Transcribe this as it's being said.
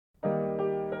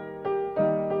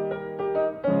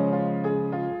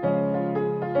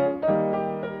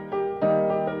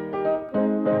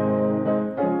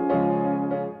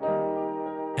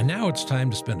it's time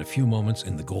to spend a few moments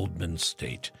in the Goldman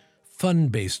State.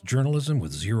 Fun-based journalism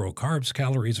with zero carbs,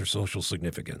 calories, or social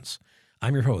significance.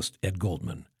 I'm your host, Ed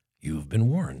Goldman. You've been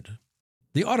warned.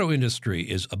 The auto industry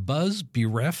is abuzz,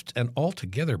 bereft, and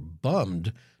altogether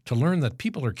bummed to learn that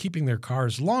people are keeping their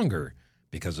cars longer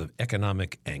because of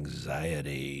economic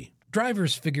anxiety.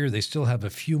 Drivers figure they still have a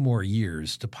few more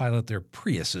years to pilot their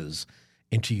Priuses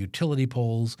into utility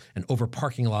poles and over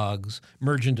parking logs,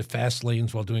 merge into fast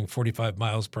lanes while doing 45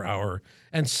 miles per hour,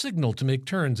 and signal to make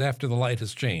turns after the light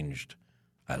has changed.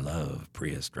 I love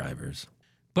Prius drivers.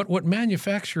 But what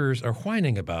manufacturers are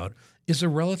whining about is a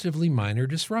relatively minor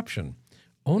disruption.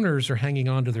 Owners are hanging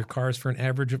on to their cars for an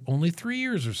average of only 3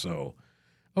 years or so.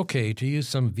 Okay, to use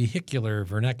some vehicular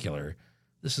vernacular,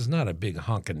 this is not a big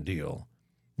honkin' deal.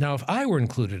 Now, if I were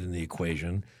included in the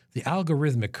equation, the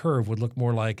algorithmic curve would look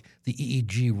more like the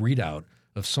EEG readout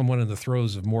of someone in the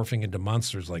throes of morphing into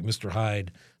monsters like Mr.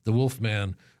 Hyde, the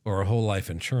Wolfman, or a whole life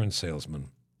insurance salesman.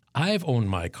 I've owned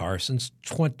my car since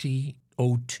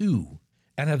 2002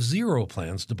 and have zero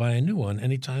plans to buy a new one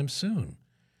anytime soon.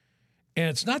 And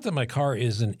it's not that my car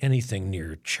is in anything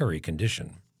near cherry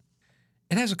condition.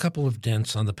 It has a couple of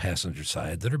dents on the passenger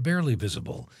side that are barely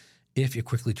visible if you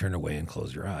quickly turn away and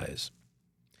close your eyes.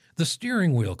 The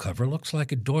steering wheel cover looks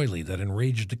like a doily that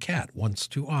enraged a cat once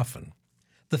too often.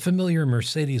 The familiar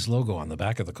Mercedes logo on the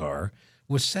back of the car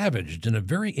was savaged in a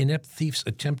very inept thief's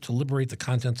attempt to liberate the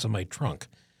contents of my trunk,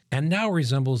 and now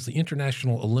resembles the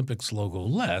International Olympics logo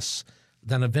less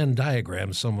than a Venn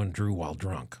diagram someone drew while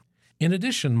drunk. In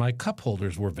addition, my cup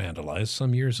holders were vandalized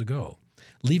some years ago,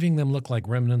 leaving them look like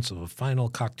remnants of a final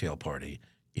cocktail party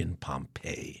in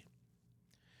Pompeii.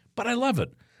 But I love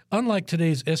it. Unlike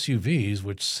today's SUVs,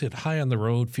 which sit high on the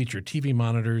road, feature TV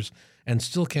monitors, and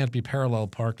still can't be parallel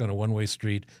parked on a one-way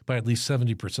street by at least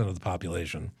 70% of the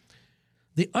population,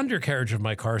 the undercarriage of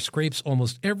my car scrapes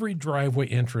almost every driveway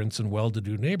entrance in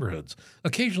well-to-do neighborhoods,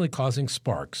 occasionally causing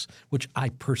sparks, which I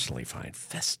personally find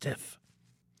festive.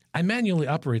 I manually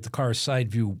operate the car's side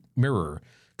view mirror,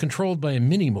 controlled by a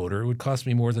mini motor. It would cost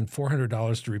me more than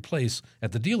 $400 to replace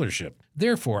at the dealership.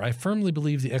 Therefore, I firmly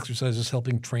believe the exercise is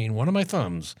helping train one of my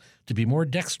thumbs to be more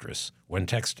dexterous when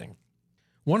texting.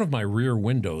 One of my rear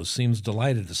windows seems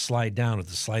delighted to slide down at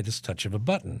the slightest touch of a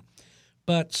button,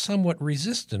 but somewhat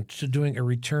resistant to doing a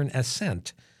return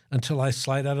ascent until I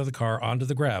slide out of the car onto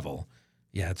the gravel.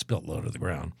 Yeah, it's built low to the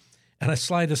ground. And I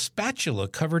slide a spatula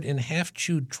covered in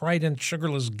half-chewed Trident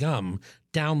sugarless gum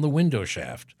down the window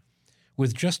shaft.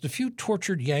 With just a few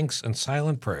tortured yanks and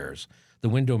silent prayers, the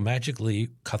window magically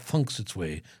ka-thunks its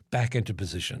way back into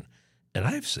position, and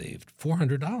I've saved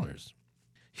 $400.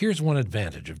 Here's one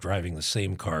advantage of driving the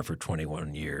same car for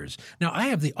 21 years. Now, I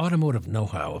have the automotive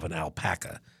know-how of an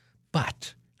alpaca,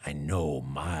 but I know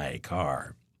my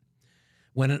car.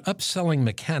 When an upselling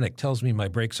mechanic tells me my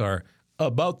brakes are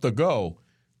about to go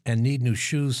and need new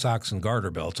shoes, socks, and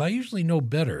garter belts, I usually know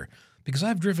better, because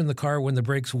I've driven the car when the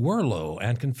brakes were low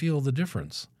and can feel the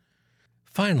difference.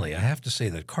 Finally, I have to say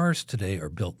that cars today are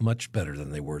built much better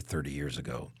than they were 30 years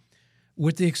ago,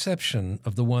 with the exception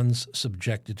of the ones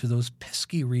subjected to those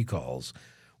pesky recalls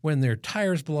when their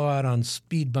tires blow out on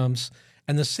speed bumps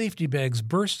and the safety bags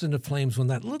burst into flames when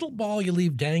that little ball you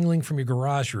leave dangling from your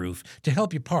garage roof to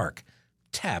help you park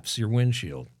taps your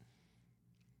windshield.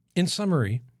 In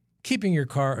summary, keeping your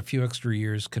car a few extra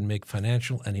years can make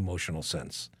financial and emotional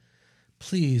sense.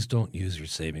 Please don't use your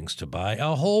savings to buy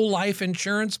a whole life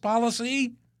insurance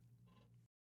policy.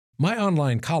 My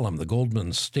online column, The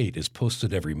Goldman State, is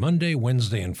posted every Monday,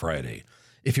 Wednesday, and Friday.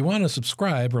 If you want to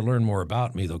subscribe or learn more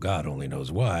about me, though God only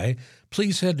knows why,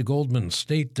 please head to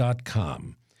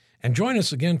goldmanstate.com. And join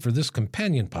us again for this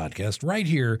companion podcast right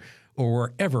here or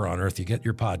wherever on earth you get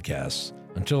your podcasts.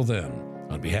 Until then,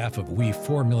 on behalf of we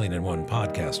 4,000,001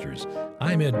 podcasters,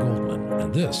 I'm Ed Goldman,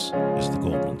 and this is The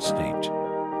Goldman State.